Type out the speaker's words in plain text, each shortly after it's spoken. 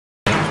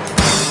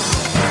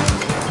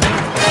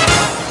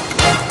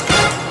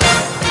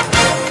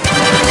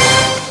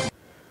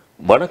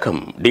வணக்கம்.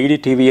 டிடி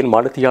டிவியின்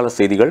மணித்தியாளர்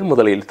செய்திகள்.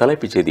 முதலில்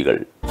தலைப்புச் செய்திகள்.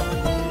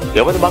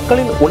 எமது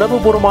மக்களின்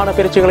உணர்வுபூர்வமான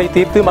பிரச்சனைகளை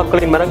தீர்த்து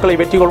மக்களின் மனங்களை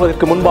வெற்றி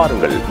கொள்வதற்கு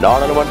முன்பாருங்கள்.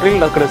 நாடாளுமன்றில்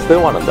டாக்டர்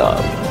தேவானந்தா.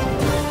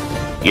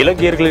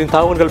 இலங்கையர்களின்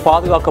தகவல்கள்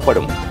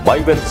பாதுகாக்கப்படும்.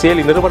 வைபர்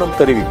செயலி நிறுவனம்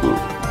தெரிவிப்பு.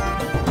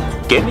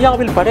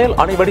 கென்யாவில் படேல்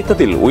அணை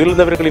வெடித்ததில்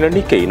உயிரிழந்தவர்களின்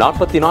எண்ணிக்கை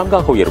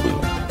 44ஆக உயர்வு.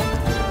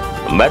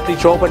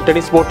 மேட்ரிச் ஓபன்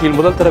டென்னிஸ் போட்டியில்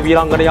முதல் தர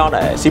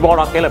வீராங்கனையான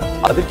சிமோனா ஹேலப்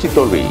அதிர்ச்சி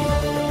தோல்வி.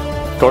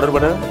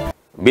 தொடர்பான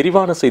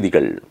விரிவான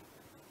செய்திகள்.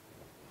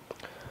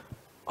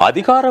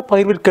 அதிகார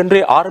பகிர்விற்கென்றே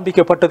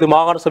ஆரம்பிக்கப்பட்டது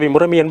மாகாண சபை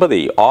முறைமை என்பதை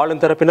ஆளும்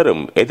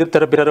தரப்பினரும்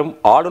எதிர்த்தரப்பினரும்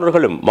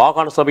ஆளுநர்களும்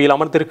மாகாண சபையில்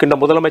அமர்ந்திருக்கின்ற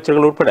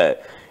முதலமைச்சர்கள் உட்பட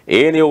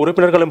ஏனைய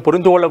உறுப்பினர்களும்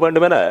புரிந்து கொள்ள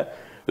வேண்டும் என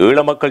ஈழ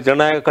மக்கள்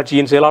ஜனநாயக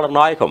கட்சியின் செயலாளர்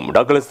நாயகம்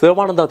டாக்டர்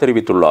தேவானந்தா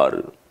தெரிவித்துள்ளார்.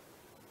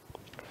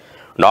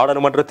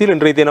 நாடாளுமன்றத்தில்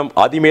இன்றைய தினம்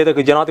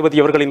அதிமேதகு ஜனாதிபதி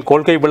அவர்களின்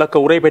கொள்கை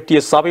விளக்க உரை பற்றிய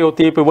சபை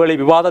ஒத்திவைப்பு வேளை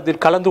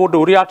விவாதத்தில் கலந்து கொண்டு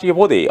உரையாற்றிய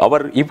போதே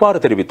அவர் இவ்வாறு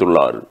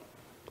தெரிவித்துள்ளார்.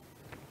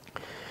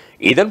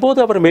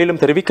 இதன்போது அவர்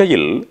மேலும்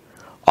தெரிவிக்கையில்,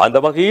 அந்த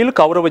வகையில்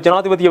கௌரவ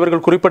ஜனாதிபதி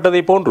அவர்கள்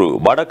குறிப்பிட்டதை போன்று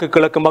வடக்கு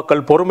கிழக்கு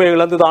மக்கள் பொறுமை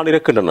இழந்துதான்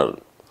இருக்கின்றனர்.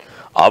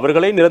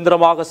 அவர்களை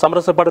நிரந்தரமாக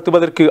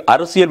சமரசப்படுத்துவதற்கு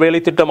அரசியல்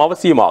வேலை திட்டம்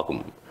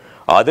அவசியமாகும்.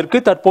 அதற்கு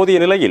தற்போதைய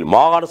நிலையில்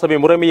மாகாண சபை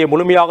முறைமையை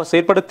முழுமையாக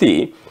செயற்படுத்தி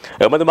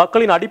எமது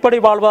மக்களின் அடிப்படை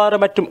வாழ்வாதார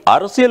மற்றும்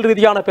அரசியல்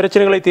ரீதியான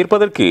பிரச்சனைகளை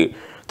தீர்ப்பதற்கு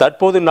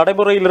தற்போது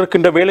நடைமுறையில்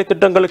இருக்கின்ற வேலை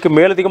திட்டங்களுக்கு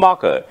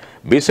மேலதிகமாக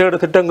விசேட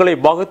திட்டங்களை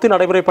வகுத்து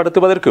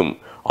நடைமுறைப்படுத்துவதற்கும்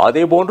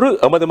அதேபோன்று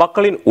எமது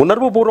மக்களின்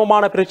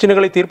உணர்வுபூர்வமான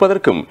பிரச்சனைகளை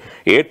தீர்ப்பதற்கும்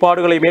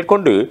ஏற்பாடுகளை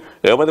மேற்கொண்டு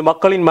எமது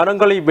மக்களின்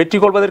மனங்களை வெற்றி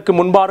கொள்வதற்கு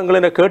முன்பாருங்கள்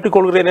என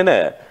கேட்டுக்கொள்கிறேன் என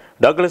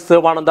டாக்டர்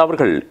தேவானந்தா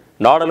அவர்கள்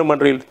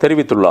நாடாளுமன்றில்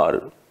தெரிவித்துள்ளார்.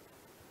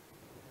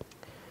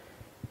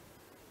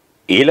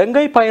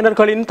 இலங்கை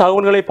பயனர்களின்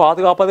தகவல்களை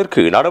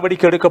பாதுகாப்பதற்கு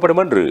நடவடிக்கை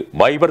எடுக்கப்படும் என்று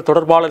வைபர்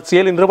தொடர்பாளர்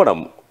செயலி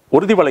நிறுவனம்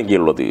உறுதி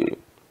வழங்கியுள்ளது.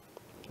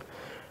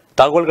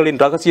 தகவல்களின்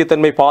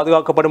ரகசியத்தன்மை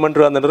பாதுகாக்கப்படும்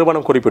என்று அந்த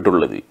நிறுவனம்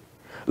குறிப்பிட்டுள்ளது.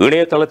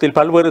 இணையதளத்தில்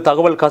பல்வேறு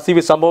தகவல்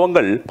கசிவு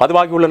சம்பவங்கள்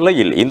பதிவாகியுள்ள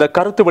நிலையில் இந்த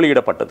கருத்து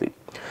வெளியிடப்பட்டது.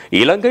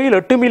 இலங்கையில்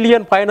 8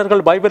 மில்லியன்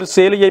பயனர்கள் வைபர்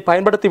செயலியை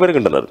பயன்படுத்தி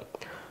வருகின்றனர்.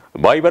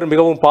 வைபர்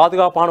மிகவும்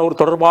பாதுகாப்பான ஒரு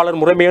தொடர்பாளர்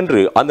முறைமை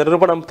என்று அந்த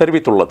நிறுவனம்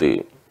தெரிவித்துள்ளது.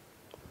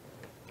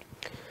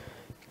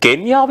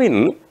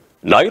 கென்யாவின்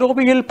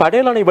நைரோபியில்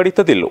படேல் அணை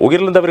வெடித்ததில்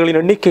உயிரிழந்தவர்களின்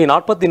எண்ணிக்கை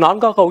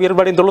 44ஆக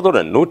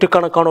உயர்வடைந்துள்ளதுடன்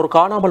நூற்றுக்கணக்கானோர்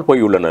காணாமல்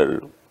போயுள்ளனர்.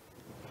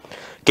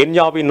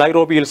 கென்யாவின்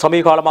நைரோபியில்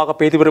சமீபகாலமாக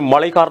பெய்து வரும்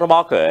மழை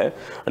காரணமாக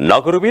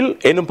நகுருவில்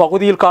என்னும்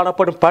பகுதியில்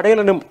காணப்படும்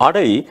படேல் எனும்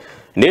அணை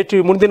நேற்று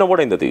முன்தினம்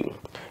உடைந்தது.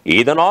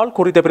 இதனால்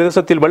குறித்த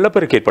பிரதேசத்தில்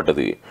வெள்ளப்பெருக்கு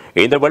ஏற்பட்டது.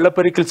 இந்த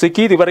வெள்ளப்பெருக்கில்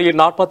சிக்கி இதுவரையில்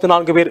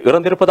 44 பேர்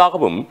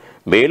இறந்திருப்பதாகவும்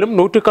மேலும்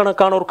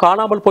நூற்றுக்கணக்கானோர்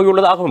காணாமல்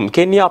போயுள்ளதாகவும்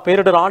கென்யா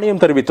பேரிடர்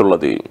ஆணையம்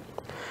தெரிவித்துள்ளது.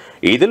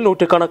 இதில்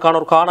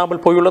நூற்றுக்கணக்கானோர்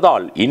காணாமல்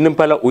போயுள்ளதால் இன்னும்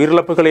பல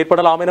உயிரிழப்புகள்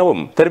ஏற்படலாம்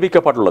எனவும்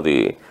தெரிவிக்கப்பட்டுள்ளது.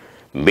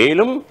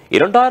 மேலும்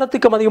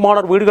 2000க்கும்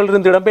அதிகமானோர்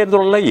வீடுகளிலிருந்து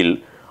இடம்பெயர்ந்துள்ள நிலையில்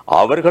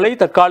அவர்களை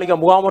தற்காலிக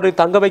முகாம்களில்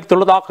தங்க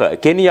வைத்துள்ளதாக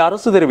கென்யா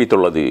அரசு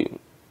தெரிவித்துள்ளது.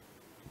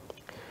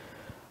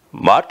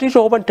 மேட்ரிச்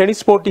ஓபன்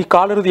டென்னிஸ் போட்டி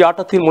காலிறுதி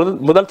ஆட்டத்தில்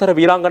முதல் தர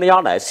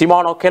வீராங்கனையான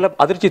சிமோனா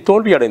ஹேலப் அதிர்ச்சி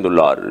தோல்வி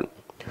அடைந்துள்ளார்.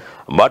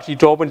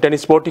 மேட்ரிச் ஓபன்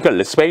டென்னிஸ் போட்டிகள்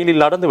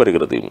ஸ்பெயினில் நடந்து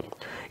வருகிறது.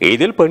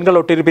 இதில் பெண்கள்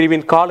ஒற்றையர்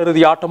பிரிவின்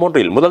காலிறுதி ஆட்டம்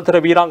ஒன்றில் முதல் தர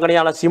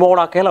வீராங்கனையான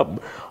சிமோனா ஹேலப்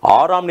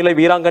 6ஆம் நிலை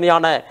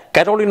வீராங்கனையான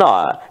கரோலினா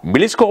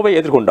பிலிஸ்கோவை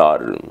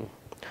எதிர்கொண்டார்.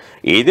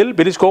 இதில்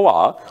பிலிஸ்கோவா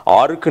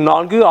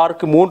 6-4,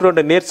 6-3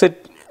 என்ற நேர் செட்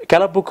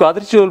ஹேலப்புக்கு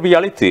அதிர்ச்சி தோல்வி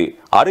அளித்து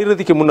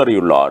அரையிறுதிக்கு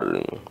முன்னேறியுள்ளார்.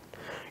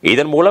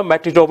 இதன் மூலம்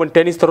மேட்ரிச் ஓபன்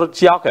டென்னிஸ்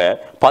தொடர்ச்சியாக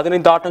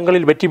 15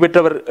 ஆட்டங்களில் வெற்றி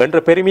பெற்றவர் என்ற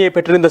பெருமையை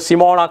பெற்றிருந்த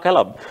சிமோனா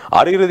ஹேலப்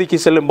அரையிறுதிக்கு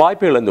செல்லும்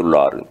வாய்ப்பை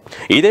இழந்துள்ளார்.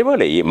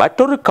 இதேவேளை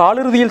மற்றொரு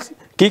காலிறுதியில்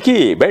கிகி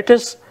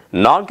பேட்டஸ்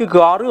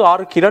 4-6,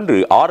 6-2,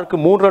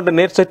 6-3 என்ற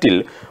நேர் செட்டில்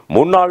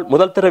முன்னாள்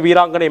முதல் தர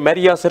வீராங்கனை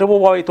மரியா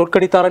செரவோவாவை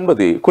தோற்கடித்தார்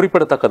என்பது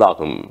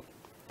குறிப்பிடத்தக்கதாகும்.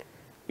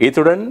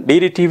 இத்துடன்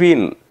டிடி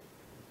டிவியின்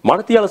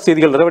மணித்தியாளர்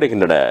செய்திகள்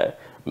நிறைவடைகின்றன.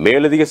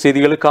 மேலதிக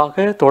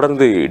செய்திகளுக்காக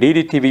தொடர்ந்து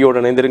டிடி டிவியோடு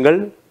இணைந்திருங்கள்.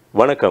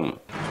 வணக்கம்.